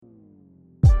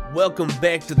Welcome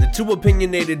back to the Two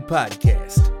Opinionated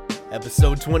Podcast,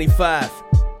 episode 25.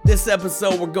 This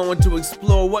episode, we're going to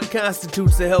explore what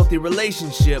constitutes a healthy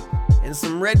relationship and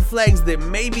some red flags that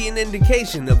may be an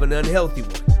indication of an unhealthy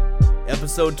one.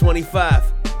 Episode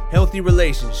 25, Healthy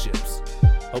Relationships.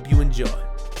 Hope you enjoy.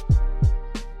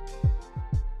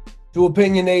 Two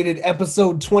Opinionated,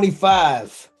 episode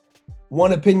 25.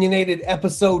 One Opinionated,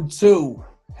 episode 2,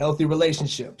 Healthy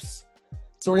Relationships.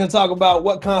 So we're going to talk about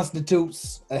what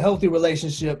constitutes a healthy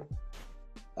relationship,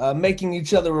 making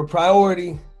each other a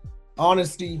priority,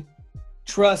 honesty,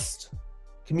 trust,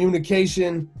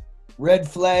 communication, red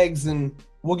flags, and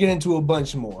we'll get into a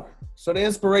bunch more. So the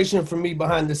inspiration for me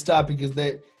behind this topic is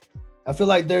that I feel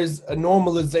like there's a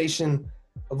normalization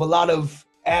of a lot of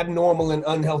abnormal and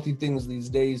unhealthy things these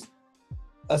days,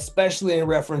 especially in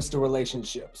reference to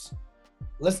relationships.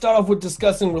 Let's start off with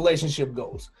discussing relationship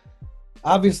goals.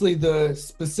 Obviously, the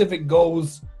specific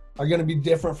goals are going to be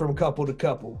different from couple to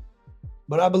couple,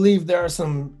 but I believe there are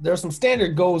some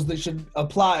standard goals that should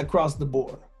apply across the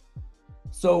board.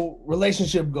 So,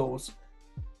 relationship goals.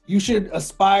 You should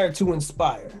aspire to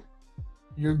inspire.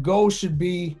 Your goal should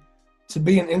be to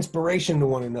be an inspiration to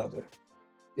one another.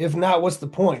 If not, what's the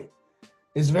point?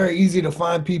 It's very easy to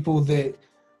find people that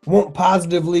won't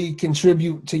positively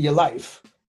contribute to your life.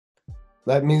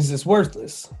 That means it's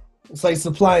worthless. It's like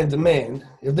supply and demand.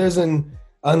 If there's an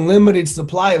unlimited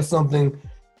supply of something,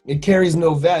 it carries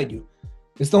no value.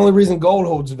 It's the only reason gold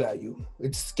holds value.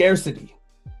 It's scarcity.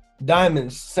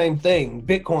 Diamonds, same thing.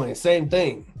 Bitcoin, same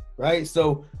thing, right?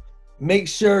 So make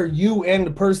sure you and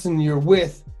the person you're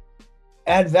with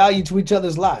add value to each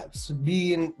other's lives.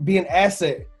 Be an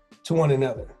asset to one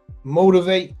another.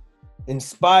 Motivate,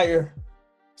 inspire,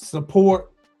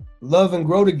 support, love, and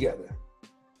grow together.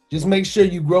 Just make sure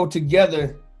you grow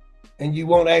together and you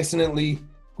won't accidentally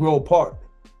grow apart.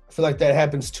 I feel like that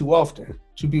happens too often.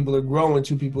 Two people are growing,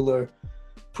 two people are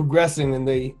progressing, and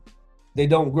they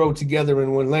don't grow together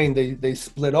in one lane. They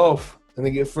split off and they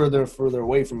get further and further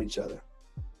away from each other.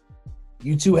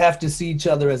 You two have to see each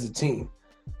other as a team.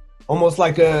 Almost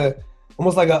like a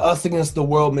us against the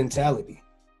world mentality.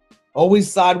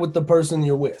 Always side with the person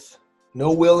you're with.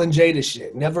 No Will and Jada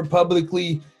shit. Never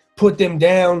publicly put them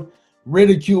down,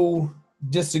 ridicule,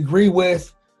 disagree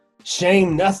with,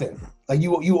 shame, nothing. Like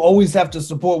you always have to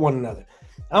support one another.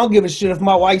 I don't give a shit if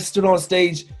my wife stood on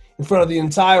stage in front of the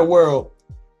entire world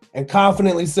and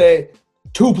confidently said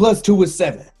 2 + 2 is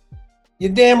 7.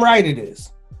 You're damn right it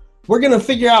is. We're gonna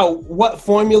figure out what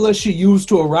formula she used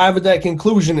to arrive at that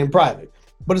conclusion in private.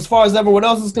 But as far as everyone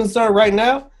else is concerned right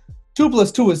now, 2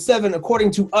 + 2 is 7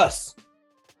 according to us.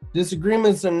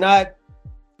 Disagreements are not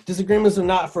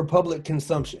for public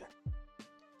consumption.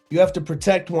 You have to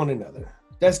protect one another.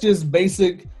 That's just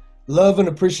basic love and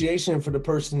appreciation for the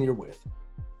person you're with.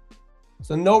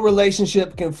 So no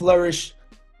relationship can flourish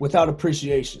without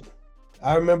appreciation.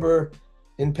 I remember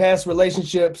in past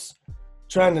relationships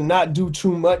trying to not do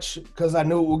too much because I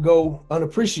knew it would go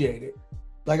unappreciated.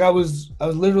 Like I was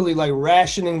literally like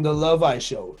rationing the love I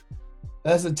showed.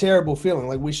 That's a terrible feeling.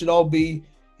 Like we should all be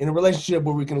in a relationship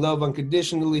where we can love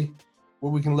unconditionally,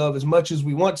 where we can love as much as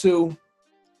we want to,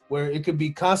 where it could be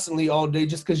constantly all day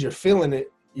just because you're feeling it,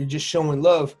 you're just showing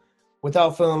love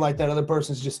without feeling like that other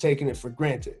person's just taking it for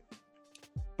granted.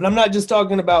 But I'm not just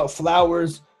talking about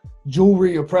flowers,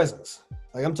 jewelry, or presents.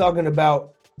 Like I'm talking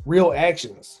about real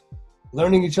actions,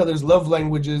 learning each other's love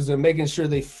languages and making sure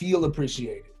they feel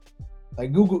appreciated.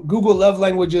 Like Google love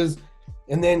languages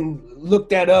and then look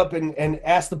that up and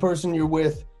ask the person you're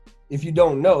with if you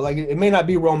don't know. Like it may not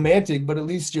be romantic, but at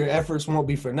least your efforts won't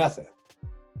be for nothing.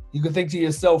 You could think to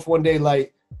yourself one day,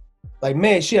 like,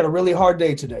 man, she had a really hard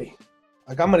day today.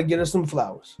 Like, I'm going to get her some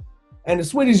flowers. And as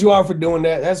sweet as you are for doing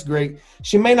that, that's great.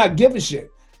 She may not give a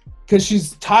shit because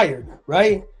she's tired,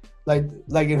 right?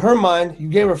 Like in her mind, you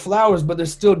gave her flowers, but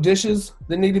there's still dishes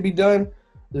that need to be done.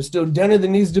 There's still dinner that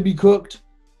needs to be cooked.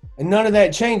 And none of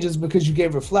that changes because you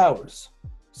gave her flowers.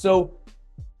 So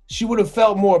she would have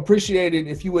felt more appreciated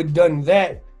if you had done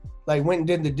that, like went and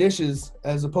did the dishes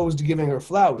as opposed to giving her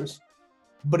flowers.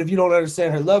 But if you don't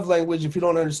understand her love language, if you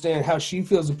don't understand how she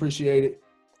feels appreciated,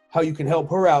 how you can help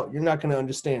her out, you're not going to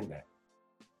understand that.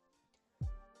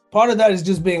 Part of that is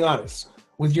just being honest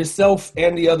with yourself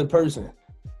and the other person.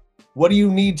 What do you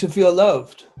need to feel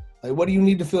loved? Like, what do you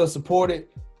need to feel supported?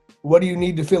 What do you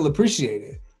need to feel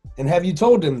appreciated? And have you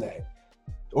told them that?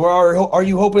 Or are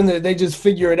you hoping that they just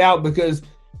figure it out because,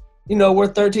 we're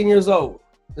 13 years old.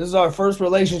 This is our first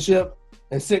relationship,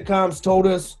 and sitcoms told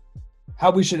us how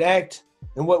we should act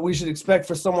and what we should expect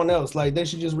for someone else. Like, they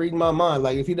should just read my mind.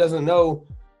 Like, if he doesn't know,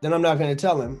 then I'm not going to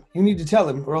tell him. You need to tell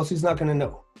him or else he's not going to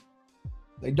know.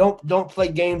 Like, don't play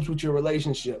games with your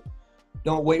relationship.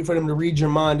 Don't wait for them to read your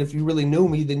mind. If you really knew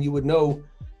me, then you would know.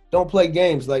 Don't play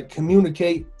games. Like,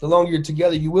 communicate. The longer you're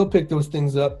together, you will pick those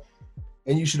things up,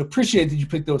 and you should appreciate that you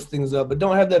pick those things up, but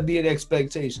don't have that be an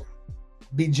expectation.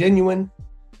 Be genuine,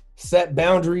 set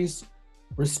boundaries,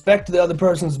 respect the other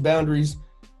person's boundaries,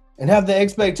 and have the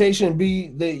expectation be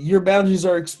that your boundaries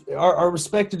are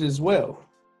respected as well.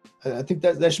 I think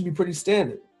that should be pretty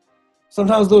standard.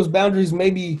 Sometimes those boundaries may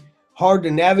be hard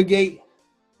to navigate,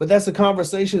 but that's a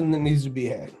conversation that needs to be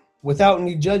had without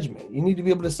any judgment. You need to be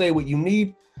able to say what you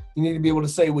need. You need to be able to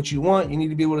say what you want. You need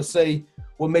to be able to say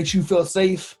what makes you feel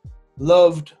safe,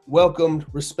 loved, welcomed,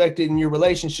 respected in your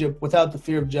relationship without the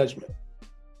fear of judgment.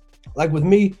 Like with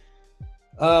me,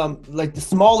 like the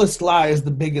smallest lie is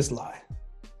the biggest lie.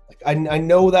 Like I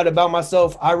know that about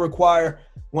myself. I require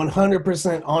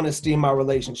 100% honesty in my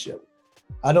relationship.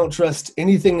 I don't trust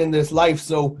anything in this life,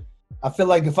 so I feel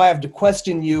like if I have to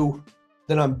question you,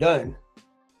 then I'm done.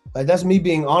 Like, that's me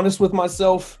being honest with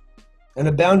myself and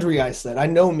a boundary I set. I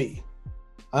know me.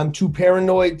 I'm too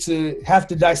paranoid to have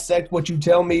to dissect what you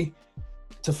tell me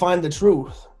to find the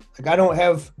truth. Like,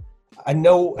 I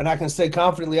know, and I can say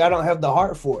confidently, I don't have the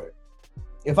heart for it.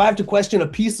 If I have to question a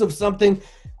piece of something,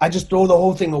 I just throw the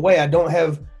whole thing away. I don't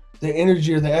have the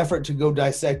energy or the effort to go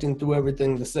dissecting through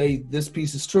everything to say this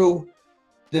piece is true,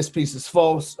 this piece is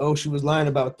false. Oh, she was lying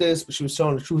about this, but she was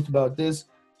telling the truth about this.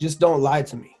 Just don't lie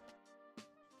to me.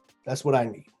 That's what I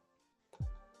need.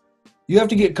 You have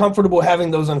to get comfortable having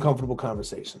those uncomfortable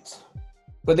conversations.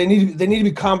 But they need to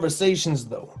be conversations,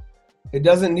 though. It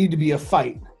doesn't need to be a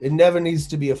fight. It never needs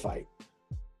to be a fight.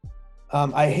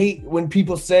 I hate when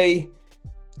people say,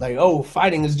 like, oh,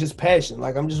 fighting is just passion.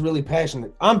 Like, I'm just really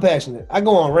passionate. I'm passionate. I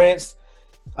go on rants.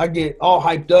 I get all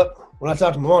hyped up. When I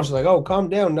talk to my mom, she's like, oh, calm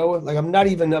down, Noah. Like, I'm not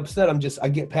even upset. I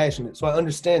get passionate. So I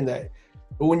understand that.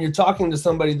 But when you're talking to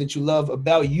somebody that you love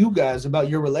about you guys, about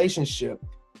your relationship,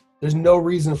 there's no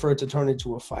reason for it to turn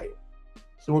into a fight.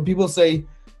 So when people say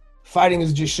fighting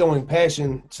is just showing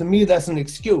passion, to me, that's an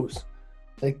excuse.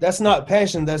 Like, that's not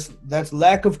passion. That's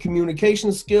lack of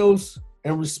communication skills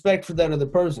and respect for that other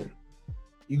person.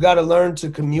 You got to learn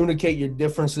to communicate your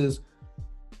differences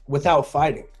without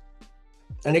fighting.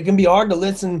 And it can be hard to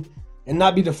listen and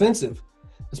not be defensive,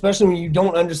 especially when you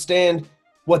don't understand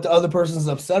what the other person's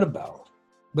upset about.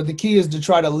 But the key is to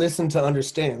try to listen to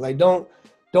understand. Like, don't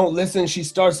listen. She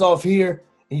starts off here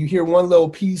and you hear one little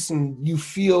piece and you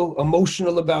feel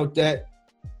emotional about that.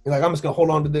 You're like, I'm just going to hold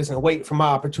on to this and wait for my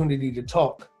opportunity to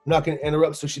talk. I'm not going to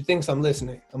interrupt so she thinks I'm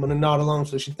listening. I'm going to nod along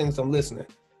so she thinks I'm listening.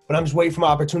 But I'm just waiting for my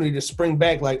opportunity to spring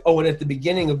back like, oh, and at the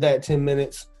beginning of that 10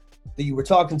 minutes that you were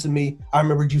talking to me, I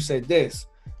remembered you said this.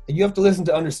 And you have to listen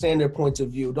to understand their points of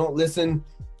view. Don't listen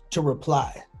to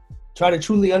reply. Try to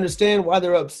truly understand why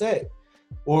they're upset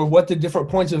or what the different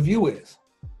points of view is.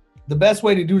 The best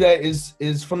way to do that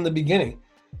is from the beginning.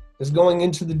 Is going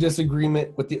into the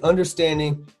disagreement with the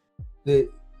understanding that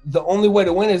the only way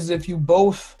to win is if you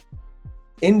both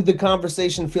end the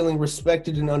conversation feeling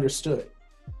respected and understood.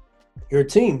 You're a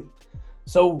team.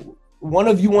 So one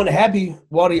of you unhappy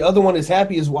while the other one is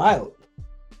happy is wild.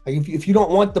 Like if you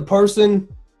don't want the person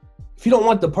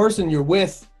you're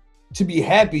with to be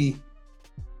happy,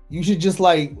 you should just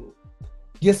like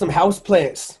get some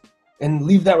houseplants and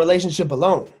leave that relationship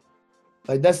alone.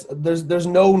 Like there's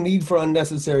no need for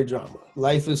unnecessary drama.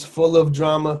 Life is full of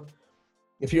drama.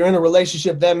 If you're in a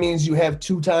relationship, that means you have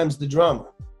 2 times the drama.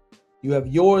 You have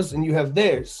yours and you have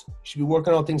theirs. You should be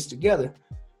working on things together.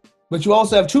 But you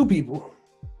also have 2 people.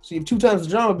 So you have 2 times the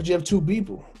drama, but you have 2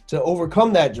 people to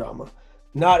overcome that drama,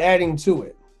 not adding to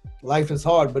it. Life is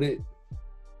hard, but it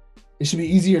should be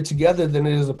easier together than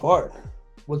it is apart.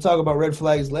 We'll talk about red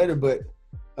flags later, but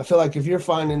I feel like if you're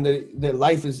finding that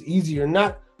life is easier,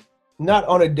 not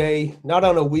on a day, not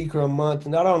on a week or a month,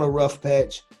 not on a rough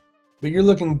patch, but you're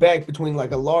looking back between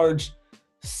like a large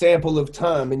sample of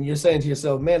time and you're saying to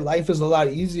yourself, man, life is a lot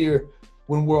easier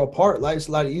when we're apart. Life's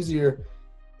a lot easier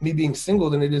me being single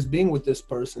than it is being with this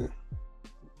person.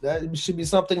 That should be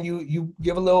something you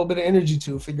give a little bit of energy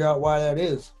to, figure out why that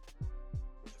is.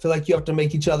 I feel like you have to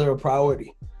make each other a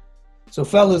priority. So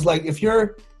fellas, like if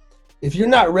you're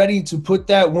not ready to put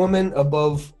that woman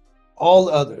above all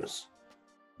others,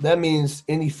 that means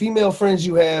any female friends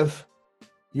you have,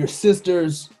 your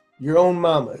sisters, your own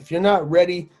mama. If you're not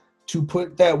ready to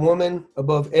put that woman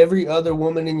above every other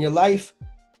woman in your life,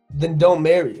 then don't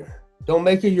marry her. Don't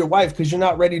make her your wife because you're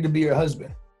not ready to be her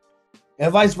husband.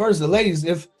 And vice versa. Ladies,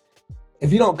 if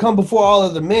you don't come before all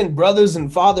of the men, brothers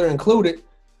and father included,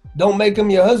 don't make him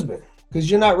your husband because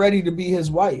you're not ready to be his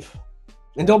wife.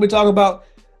 And don't be talking about,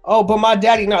 oh, but my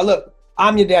daddy, now look,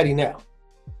 I'm your daddy now.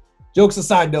 Jokes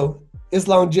aside, though, it's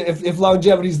if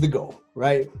longevity is the goal,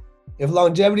 right? If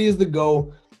longevity is the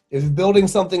goal, if building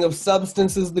something of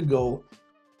substance is the goal,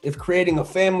 if creating a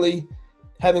family,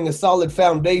 having a solid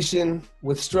foundation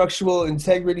with structural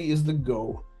integrity is the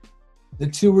goal, the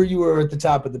two of you are at the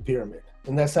top of the pyramid,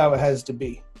 and that's how it has to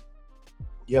be.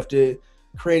 You have to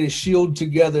create a shield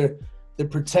together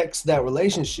that protects that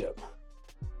relationship,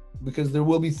 because there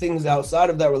will be things outside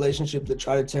of that relationship that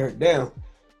try to tear it down.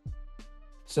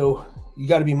 So you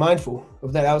got to be mindful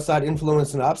of that outside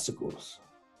influence and obstacles.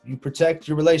 You protect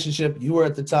your relationship, you are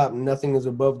at the top, and nothing is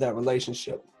above that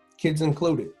relationship, kids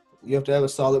included. You have to have a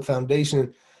solid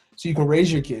foundation so you can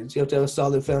raise your kids. You have to have a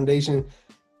solid foundation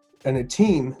and a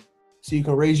team so you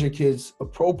can raise your kids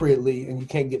appropriately, and you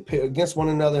can't get pit against one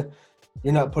another.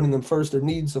 You're not putting them first. Their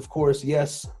needs, of course,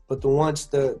 yes, but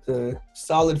the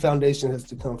solid foundation has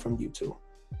to come from you two.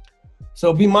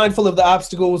 So be mindful of the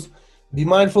obstacles, be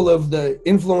mindful of the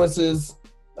influences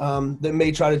that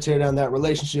may try to tear down that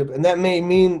relationship. And that may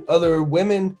mean other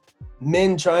women,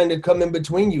 men trying to come in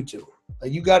between you two.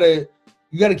 Like you gotta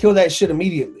kill that shit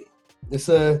immediately.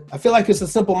 I feel like it's a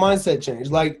simple mindset change.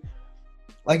 Like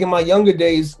in my younger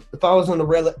days, if I was in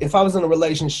a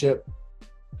relationship,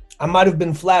 I might have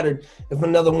been flattered if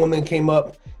another woman came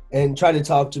up and tried to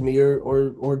talk to me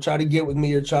or try to get with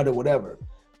me or try to whatever.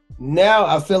 Now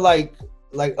I feel like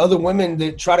other women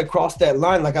that try to cross that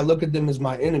line, like I look at them as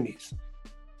my enemies.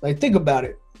 Like, think about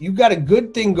it. You got a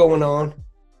good thing going on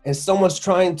and someone's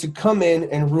trying to come in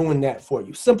and ruin that for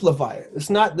you. Simplify it.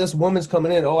 It's not this woman's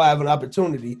coming in, oh, I have an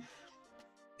opportunity.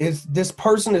 It's this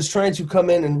person is trying to come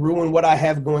in and ruin what I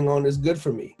have going on is good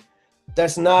for me.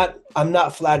 I'm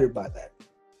not flattered by that.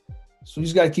 So you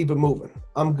just got to keep it moving.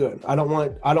 I'm good. I don't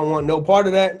want no part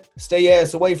of that. Stay your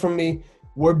ass away from me.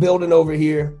 We're building over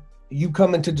here. You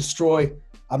coming to destroy.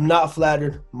 I'm not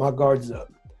flattered. My guard's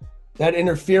up. That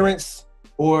interference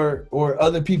or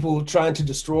other people trying to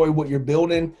destroy what you're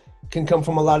building can come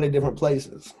from a lot of different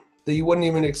places that you wouldn't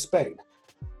even expect.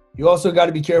 You also got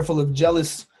to be careful of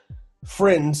jealous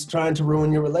friends trying to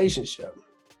ruin your relationship.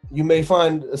 You may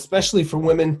find, especially for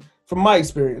women, from my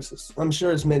experiences, I'm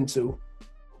sure it's men too,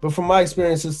 but from my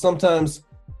experiences, sometimes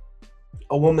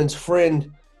a woman's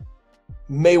friend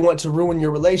may want to ruin your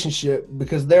relationship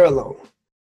because they're alone.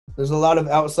 There's a lot of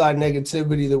outside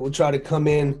negativity that will try to come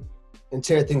in and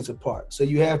tear things apart. So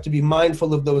you have to be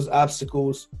mindful of those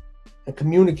obstacles and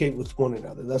communicate with one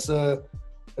another. That's a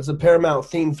paramount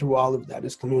theme through all of that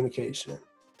is communication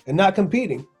and not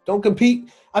competing. Don't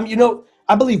compete.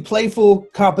 I believe playful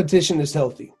competition is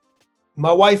healthy.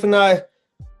 My wife and I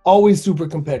always super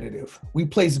competitive. We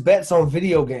place bets on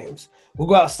video games. We'll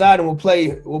go outside and we'll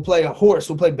play a horse,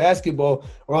 we'll play basketball,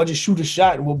 or I'll just shoot a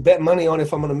shot and we'll bet money on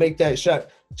if I'm going to make that shot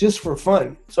just for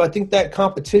fun. So I think that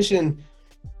competition,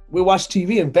 we watch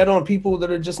TV and bet on people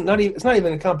that are just it's not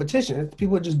even a competition.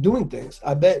 People are just doing things.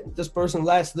 I bet this person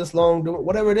lasts this long, doing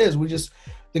whatever it is.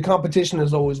 The competition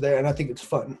is always there, and I think it's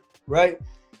fun, right?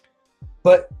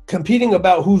 But competing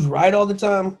about who's right all the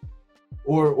time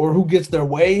or who gets their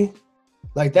way,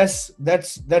 like that's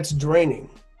draining,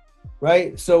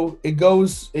 right? So it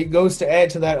goes to add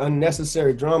to that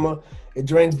unnecessary drama. It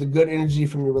drains the good energy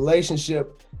from your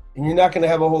relationship. And you're not going to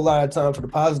have a whole lot of time for the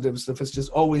positives if it's just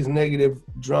always negative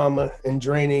drama and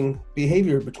draining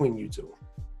behavior between you two.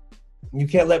 You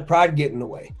can't let pride get in the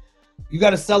way. You got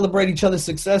to celebrate each other's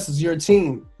successes. You're a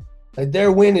team. Like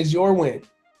their win is your win.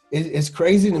 It's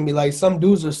crazy to me. Like some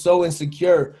dudes are so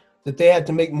insecure that they have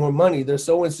to make more money. They're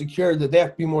so insecure that they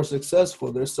have to be more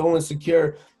successful. They're so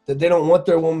insecure that they don't want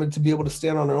their woman to be able to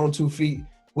stand on her own 2 feet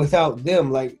without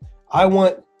them. Like I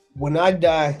want, when I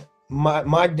die,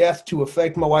 my death to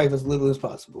affect my wife as little as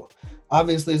possible.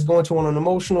 Obviously, it's going to on an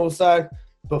emotional side,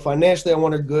 but financially, I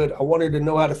want her good. I want her to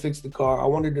know how to fix the car. I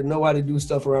want her to know how to do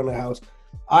stuff around the house.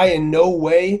 I in no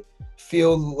way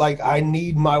feel like I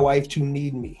need my wife to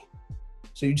need me.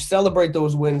 So you celebrate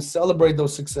those wins, celebrate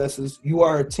those successes. You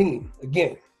are a team,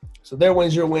 again. So their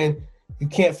win's your win. You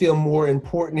can't feel more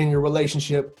important in your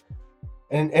relationship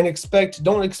and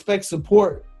don't expect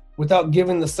support without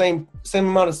giving the same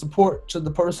amount of support to the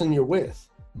person you're with.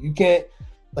 You can't,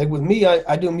 like with me,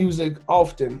 I do music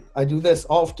often. I do this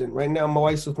often. Right now, my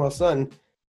wife's with my son,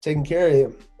 taking care of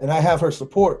him, and I have her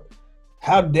support.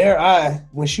 How dare I,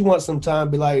 when she wants some time,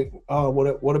 be like, oh,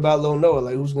 what about Lil Noah?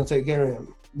 Like, who's gonna take care of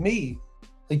him? Me.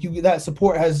 Like that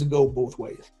support has to go both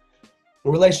ways.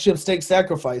 Relationships take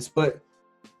sacrifice, but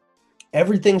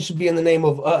everything should be in the name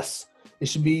of us. It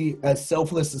should be as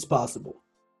selfless as possible.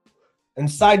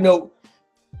 And side note,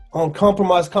 on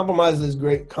compromise is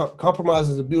great. Compromise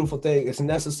is a beautiful thing. It's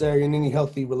necessary in any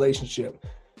healthy relationship.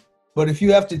 But if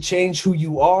you have to change who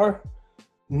you are,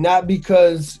 not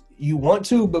because you want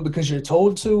to, but because you're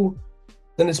told to,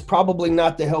 then it's probably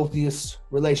not the healthiest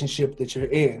relationship that you're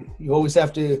in. You always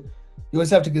have to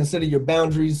consider your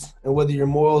boundaries and whether your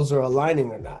morals are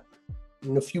aligning or not.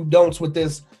 And a few don'ts with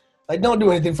this, like, don't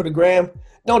do anything for the gram.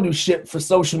 Don't do shit for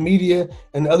social media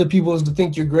and other people to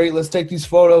think you're great. Let's take these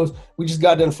photos. We just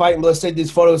got done fighting, but let's take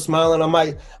these photos smiling.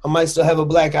 I might still have a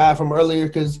black eye from earlier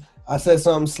because I said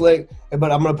something slick,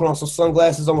 but I'm gonna put on some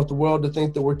sunglasses. I want the world to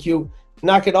think that we're cute.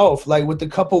 Knock it off. Like, with the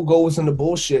couple goals and the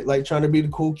bullshit, like trying to be the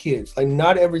cool kids. Like,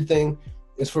 not everything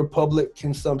is for public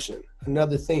consumption.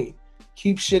 Another thing,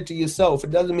 keep shit to yourself.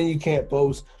 It doesn't mean you can't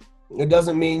post. It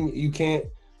doesn't mean you can't,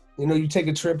 you take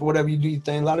a trip or whatever, you do your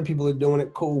thing. A lot of people are doing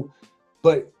it, cool.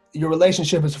 But your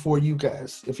relationship is for you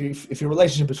guys. If your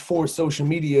relationship is for social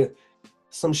media,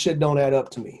 some shit don't add up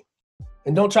to me.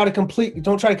 And don't try to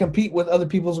compete with other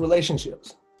people's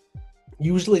relationships.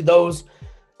 Usually those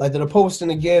like that are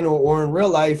posting again or in real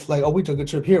life, like, oh, we took a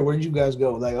trip here. Where did you guys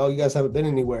go? Like, oh, you guys haven't been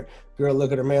anywhere. Girl,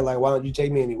 look at her man like, why don't you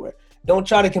take me anywhere? Don't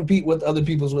try to compete with other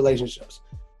people's relationships.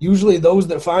 Usually those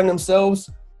that find themselves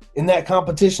in that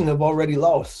competition have already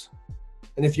lost.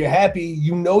 And if you're happy,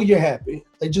 you're happy.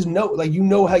 Like, just know, like,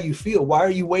 how you feel. Why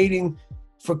are you waiting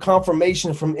for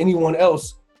confirmation from anyone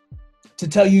else to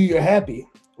tell you you're happy?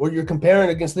 Or you're comparing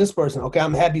against this person. Okay,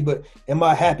 I'm happy, but am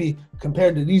I happy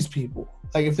compared to these people?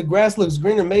 Like, if the grass looks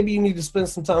greener, maybe you need to spend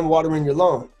some time watering your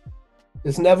lawn.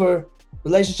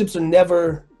 Relationships are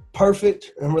never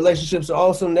perfect, and relationships are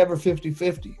also never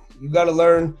 50-50. You gotta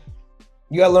learn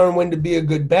when to be a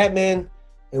good Batman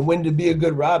and when to be a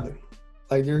good Robin.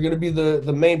 Like, you're gonna be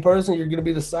the main person, you're gonna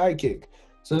be the sidekick.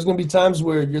 So there's gonna be times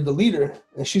where you're the leader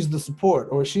and she's the support,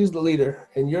 or she's the leader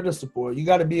and you're the support. You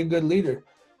gotta be a good leader.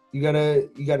 You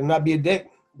gotta not be a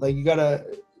dick. Like, you gotta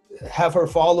have her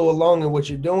follow along in what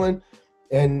you're doing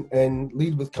and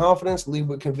lead with confidence, lead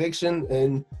with conviction,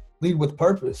 and lead with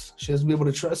purpose. She has to be able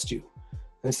to trust you.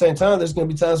 At the same time, there's gonna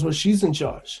be times where she's in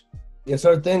charge. It's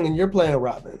her thing and you're playing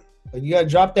Robin. Like, you gotta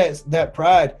drop that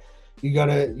pride. You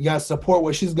gotta support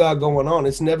what she's got going on.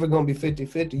 It's never gonna be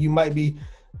 50-50. You might be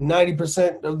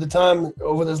 90% of the time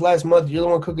over this last month, you're the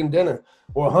one cooking dinner,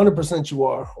 or 100% you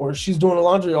are, or she's doing the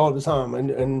laundry all the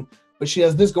time. But she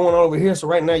has this going on over here. So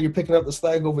right now you're picking up the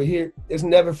slack over here. It's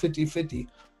never 50-50.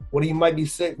 What he might be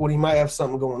sick, what he might have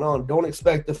something going on. Don't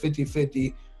expect the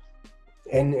 50-50.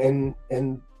 And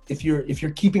if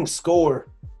you're keeping score,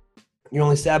 you're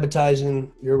only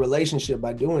sabotaging your relationship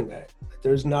by doing that.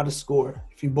 There's not a score.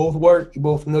 If you both work, you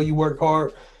both know you work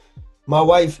hard. My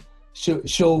wife,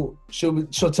 she'll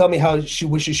tell me how she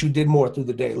wishes she did more through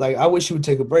the day. Like, I wish she would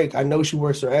take a break. I know she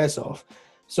works her ass off.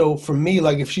 So for me,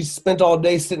 like, if she spent all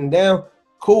day sitting down,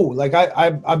 cool. Like,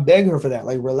 I beg her for that.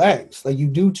 Like, relax. Like, you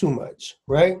do too much,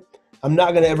 right? I'm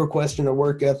not going to ever question her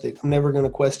work ethic. I'm never going to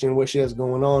question what she has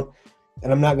going on.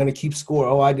 And I'm not going to keep score.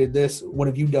 Oh, I did this. What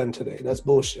have you done today? That's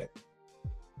bullshit.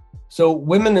 So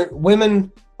women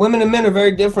and men are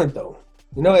very different, though.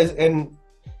 And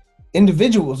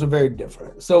individuals are very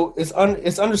different. So it's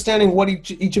understanding what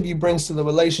each of you brings to the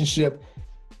relationship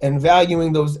and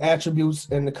valuing those attributes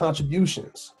and the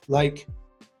contributions. Like,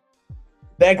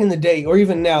 back in the day, or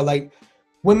even now, like,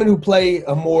 women who play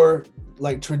a more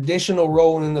like traditional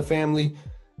role in the family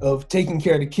of taking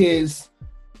care of the kids,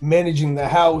 managing the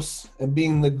house, and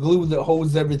being the glue that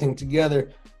holds everything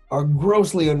together are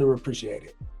grossly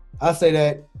underappreciated. I say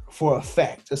that for a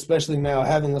fact, especially now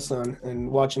having a son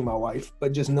and watching my wife,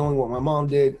 but just knowing what my mom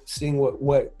did, seeing what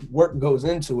work goes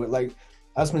into it. Like,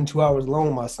 I spend 2 hours alone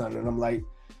with my son and I'm like,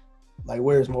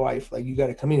 where's my wife? Like, you got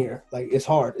to come in here. Like, it's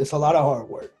hard. It's a lot of hard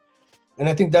work. And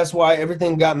I think that's why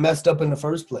everything got messed up in the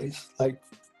first place. Like,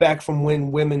 back from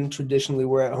when women traditionally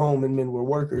were at home and men were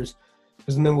workers,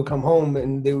 because men would come home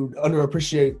and they would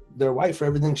underappreciate their wife for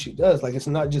everything she does. Like, it's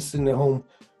not just sitting at home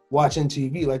watching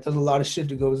TV. Like, there's a lot of shit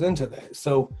that goes into that.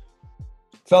 So,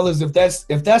 fellas, if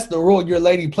that's the role your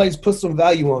lady plays, put some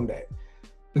value on that,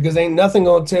 because ain't nothing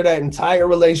gonna tear that entire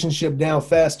relationship down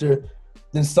faster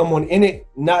than someone in it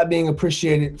not being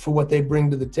appreciated for what they bring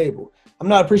to the table. I'm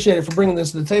not appreciated for bringing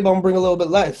this to the table. I'm gonna bring a little bit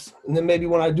less, and then maybe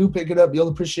when I do pick it up, you'll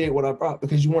appreciate what I brought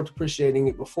because you weren't appreciating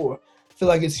it before. I feel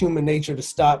like it's human nature to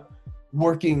stop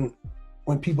working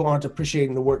when people aren't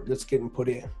appreciating the work that's getting put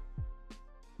in.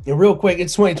 And real quick,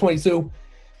 it's 2022.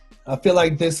 I feel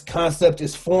like this concept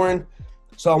is foreign,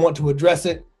 so I want to address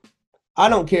it. I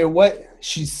don't care what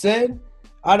she said.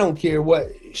 I don't care what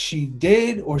she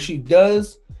did or she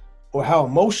does, or how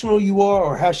emotional you are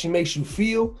or how she makes you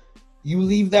feel. You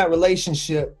leave that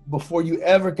relationship before you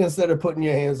ever consider putting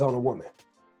your hands on a woman.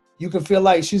 You can feel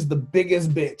like she's the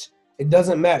biggest bitch. It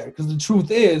doesn't matter, because the truth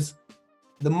is,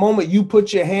 the moment you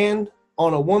put your hand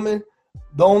on a woman,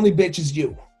 the only bitch is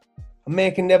you. A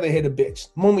man can never hit a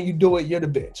bitch. The moment you do it, you're the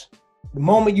bitch. The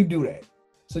moment you do that.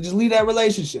 So just leave that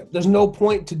relationship. There's no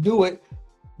point to do it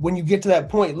when you get to that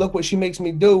point. Look what she makes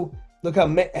me do. Look how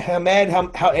mad,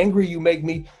 how angry you make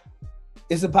me.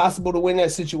 It's impossible to win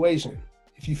that situation.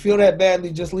 If you feel that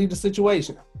badly, just leave the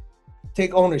situation.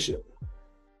 Take ownership.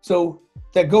 So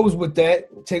that goes with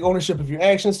that. Take ownership of your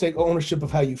actions. Take ownership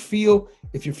of how you feel.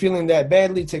 If you're feeling that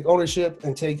badly, take ownership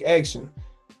and take action.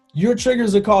 Your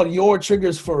triggers are called your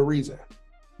triggers for a reason.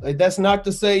 Like, that's not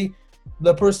to say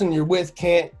the person you're with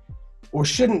can't or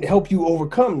shouldn't help you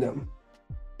overcome them,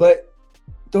 but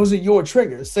those are your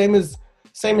triggers. Same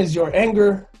as your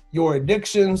anger, your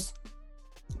addictions,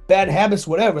 bad habits,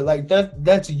 whatever. Like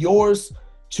that's yours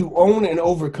to own and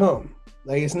overcome.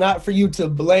 Like, it's not for you to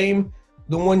blame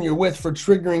the one you're with for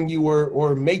triggering you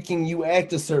or making you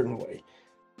act a certain way.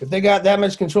 If they got that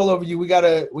much control over you, we got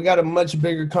a much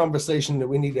bigger conversation that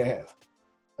we need to have.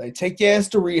 Like, take your ass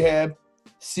to rehab,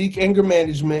 seek anger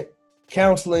management,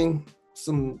 counseling,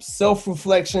 some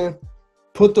self-reflection,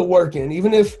 put the work in.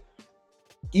 Even if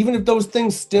those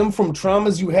things stem from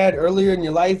traumas you had earlier in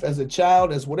your life as a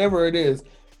child, as whatever it is,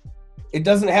 it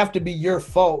doesn't have to be your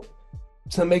fault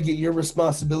to make it your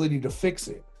responsibility to fix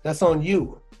it. That's on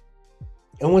you.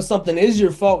 And when something is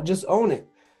your fault, just own it.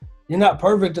 You're not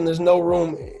perfect, and there's no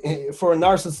room for a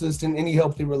narcissist in any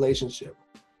healthy relationship.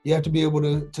 You have to be able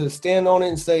to stand on it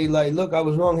and say, like, look, I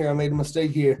was wrong here. I made a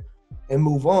mistake here, and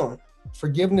move on.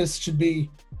 Forgiveness should be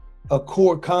a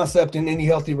core concept in any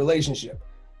healthy relationship,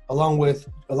 along with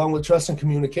trust and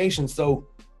communication. So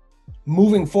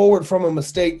moving forward from a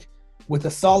mistake with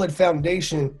a solid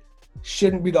foundation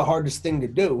shouldn't be the hardest thing to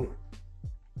do.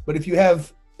 But you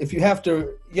have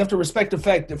to respect the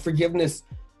fact that forgiveness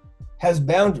has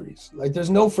boundaries. Like, there's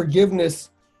no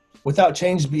forgiveness without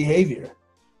changed behavior.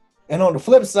 And on the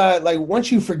flip side, like,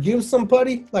 once you forgive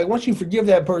somebody, like once you forgive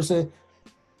that person,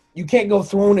 you can't go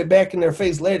throwing it back in their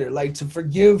face later. Like, to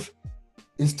forgive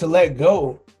is to let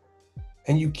go.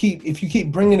 And if you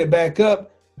keep bringing it back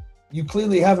up, you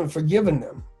clearly haven't forgiven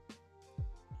them.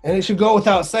 And it should go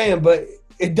without saying, but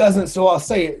it doesn't, so I'll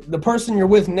say it. The person you're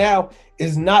with now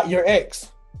is not your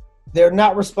ex. They're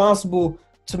not responsible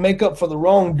to make up for the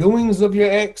wrongdoings of your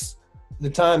ex, the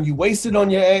time you wasted on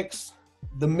your ex,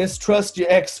 the mistrust your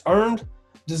ex earned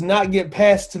does not get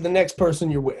passed to the next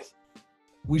person you're with.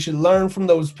 We should learn from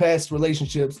those past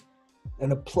relationships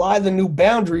and apply the new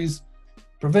boundaries,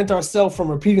 prevent ourselves from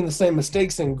repeating the same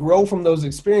mistakes, and grow from those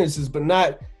experiences, but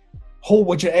not hold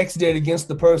what your ex did against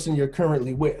the person you're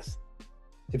currently with.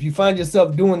 If you find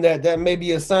yourself doing that, that may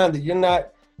be a sign that you're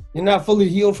not fully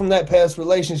healed from that past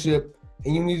relationship,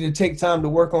 and you need to take time to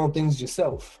work on things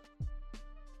yourself.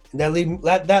 And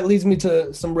that leads me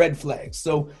to some red flags.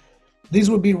 So these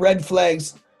would be red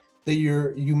flags that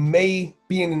you may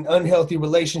be in an unhealthy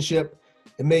relationship.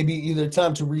 It may be either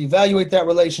time to reevaluate that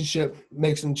relationship,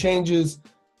 make some changes,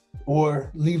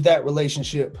 or leave that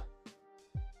relationship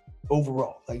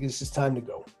overall. Like, it's just time to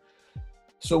go.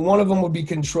 So one of them would be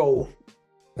control.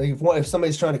 Like, if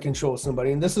somebody's trying to control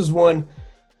somebody, and this is one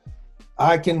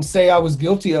I can say I was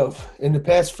guilty of in the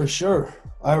past for sure.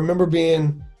 I remember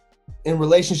being in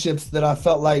relationships that I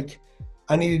felt like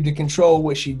I needed to control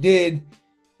what she did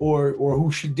or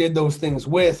who she did those things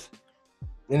with.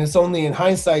 And it's only in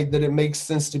hindsight that it makes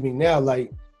sense to me now.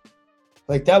 Like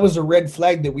that was a red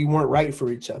flag that we weren't right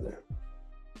for each other.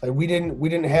 Like, we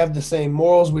didn't have the same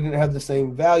morals. We didn't have the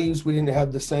same values. We didn't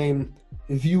have the same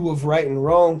view of right and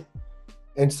wrong.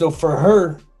 And so for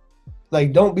her,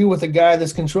 like, don't be with a guy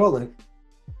that's controlling.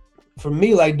 For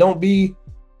me, like, don't be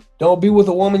with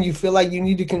a woman you feel like you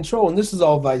need to control. And this is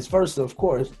all vice versa, of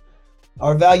course.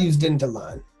 Our values didn't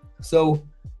align. So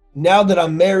now that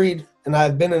I'm married and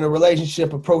I've been in a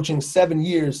relationship approaching 7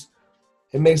 years,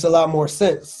 it makes a lot more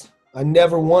sense. I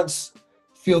never once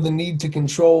feel the need to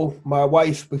control my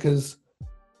wife because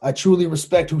I truly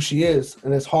respect who she is.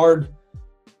 And it's hard.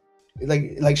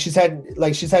 Like she's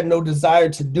had no desire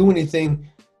to do anything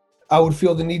I would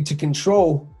feel the need to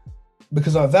control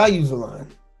because our values align.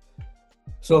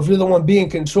 So if you're the one being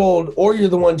controlled or you're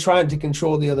the one trying to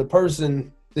control the other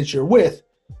person that you're with,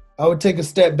 I would take a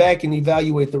step back and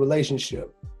evaluate the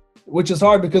relationship, which is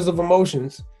hard because of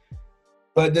emotions.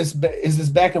 But is this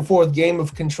back and forth game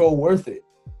of control worth it?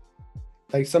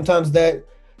 Like, sometimes that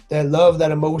love,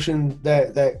 that emotion,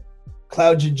 that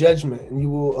clouds your judgment, and you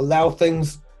will allow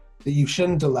things that you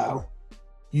shouldn't allow.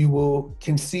 You will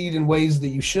concede in ways that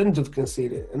you shouldn't have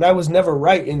conceded. And I was never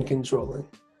right in controlling.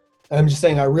 I'm just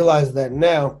saying, I realize that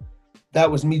now.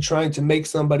 That was me trying to make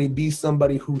somebody be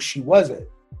somebody who she wasn't.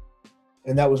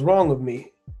 And that was wrong of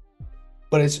me.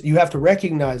 But you have to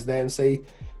recognize that and say,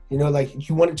 Like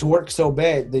you want it to work so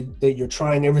bad that you're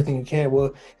trying everything you can.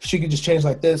 Well, if she could just change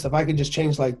like this, if I could just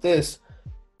change like this,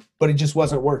 but it just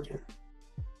wasn't working.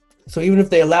 So even if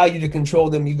they allow you to control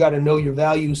them, you got to know your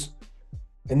values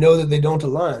and know that they don't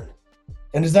align.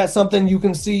 And is that something you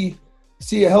can see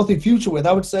a healthy future with?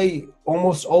 I would say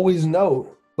almost always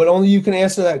no, but only you can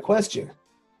answer that question.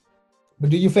 But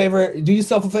do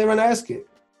yourself a favor and ask it.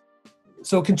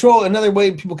 So another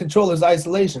way people control is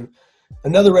isolation.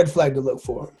 Another red flag to look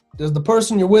for. Does the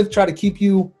person you're with try to keep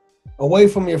you away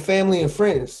from your family and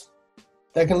friends?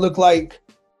 That can look like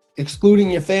excluding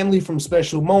your family from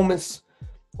special moments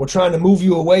or trying to move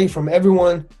you away from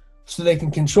everyone so they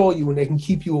can control you and they can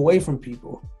keep you away from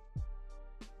people.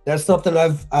 That's something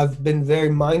I've been very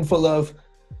mindful of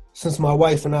since my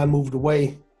wife and I moved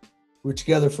away. We were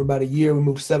together for about a year. We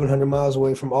moved 700 miles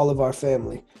away from all of our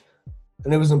family.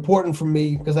 And it was important for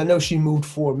me because I know she moved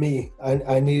for me.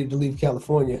 I needed to leave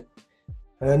California.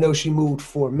 And I know she moved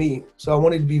for me. So I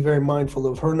wanted to be very mindful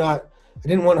of her I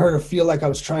didn't want her to feel like I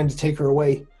was trying to take her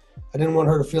away. I didn't want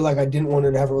her to feel like I didn't want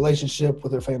her to have a relationship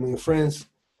with her family and friends.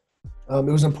 It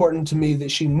was important to me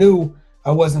that she knew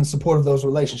I was in support of those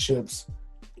relationships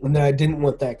and that I didn't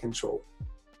want that control.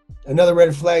 Another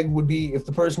red flag would be if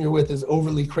the person you're with is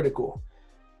overly critical.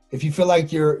 If you feel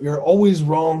like you're always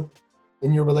wrong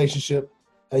in your relationship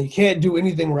and you can't do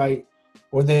anything right,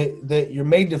 or that you're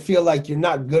made to feel like you're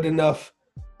not good enough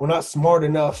or not smart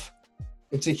enough,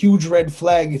 it's a huge red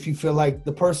flag if you feel like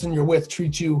the person you're with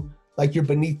treats you like you're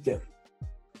beneath them.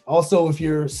 Also, if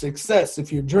your success,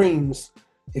 if your dreams,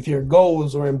 if your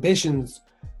goals or ambitions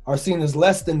are seen as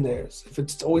less than theirs, if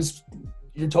it's always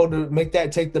you're told to make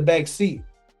that take the back seat,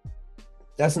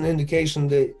 that's an indication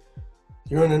that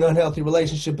you're in an unhealthy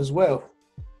relationship as well.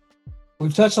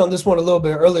 We've touched on this one a little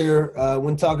bit earlier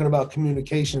when talking about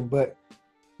communication, but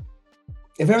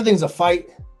if everything's a fight,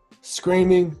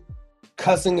 screaming,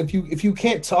 cussing, if you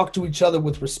can't talk to each other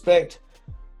with respect,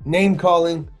 name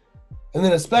calling, and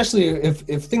then especially if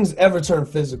things ever turn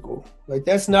physical, like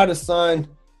that's not a sign.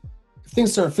 If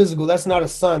things turn physical, that's not a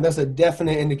sign. That's a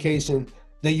definite indication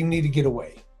that you need to get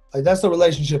away. Like that's a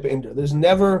relationship ender. There's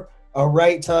never a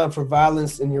right time for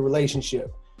violence in your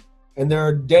relationship. And there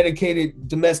are dedicated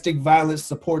domestic violence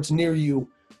supports near you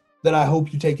that I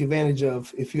hope you take advantage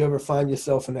of if you ever find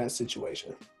yourself in that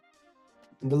situation.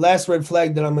 And the last red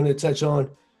flag that I'm going to touch on,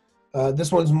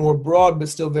 this one's more broad but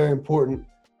still very important.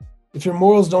 If your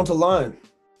morals don't align,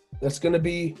 it's going to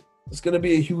be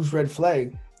a huge red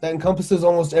flag. That encompasses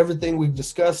almost everything we've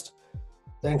discussed.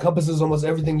 That encompasses almost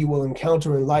everything you will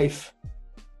encounter in life.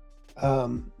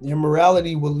 Your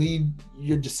morality will lead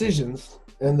your decisions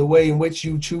and the way in which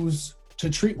you choose to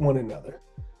treat one another.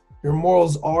 Your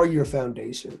morals are your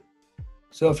foundation.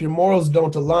 So if your morals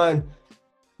don't align,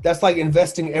 that's like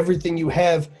investing everything you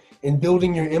have in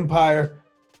building your empire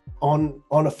on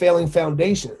a failing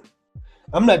foundation.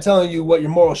 I'm not telling you what your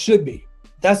morals should be.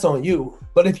 That's on you.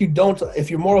 But if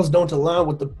your morals don't align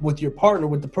with your partner,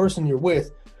 with the person you're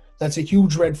with, that's a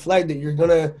huge red flag that you're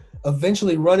gonna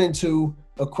eventually run into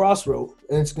a crossroad,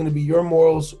 and it's gonna be your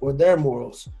morals or their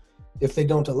morals if they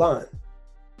don't align.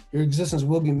 Your existence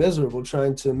will be miserable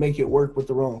trying to make it work with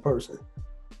the wrong person.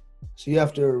 So you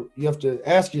have to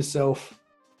ask yourself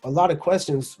a lot of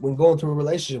questions when going through a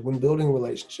relationship, when building a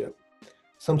relationship.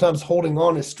 Sometimes holding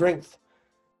on is strength,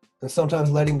 and sometimes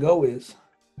letting go is.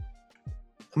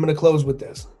 I'm going to close with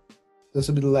this. This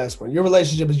will be the last one. Your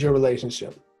relationship is your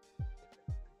relationship.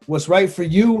 What's right for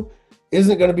you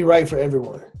isn't going to be right for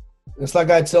everyone. It's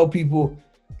like I tell people,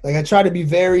 like I try to be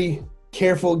very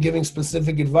careful giving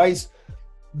specific advice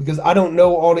because I don't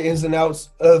know all the ins and outs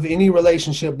of any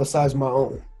relationship besides my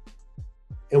own.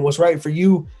 And what's right for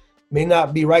you may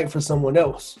not be right for someone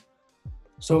else.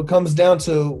 So it comes down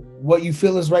to what you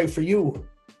feel is right for you.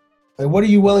 Like, what are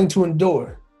you willing to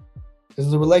endure?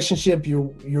 Is the relationship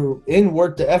you're in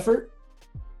worth the effort?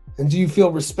 And do you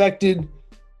feel respected,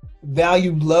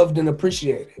 valued, loved, and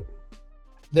appreciated?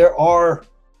 There are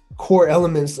core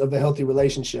elements of a healthy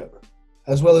relationship,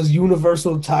 as well as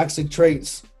universal toxic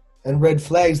traits and red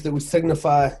flags that would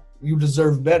signify you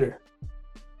deserve better.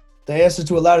 The answer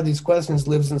to a lot of these questions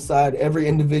lives inside every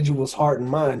individual's heart and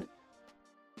mind.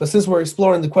 But since we're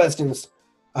exploring the questions,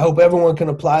 I hope everyone can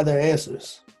apply their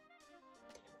answers.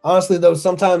 Honestly, though,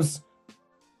 sometimes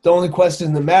the only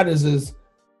question that matters is,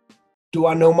 do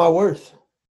I know my worth?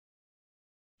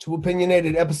 Too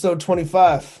Opinionated, episode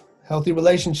 25, Healthy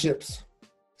Relationships.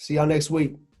 See y'all next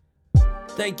week.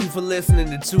 Thank you for listening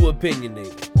to Too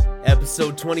Opinionated,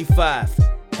 episode 25,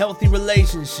 Healthy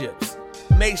Relationships.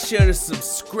 Make sure to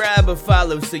subscribe or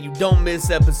follow so you don't miss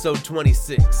episode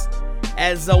 26.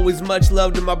 As always, much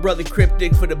love to my brother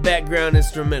Cryptic for the background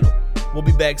instrumental. We'll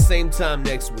be back same time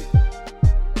next week.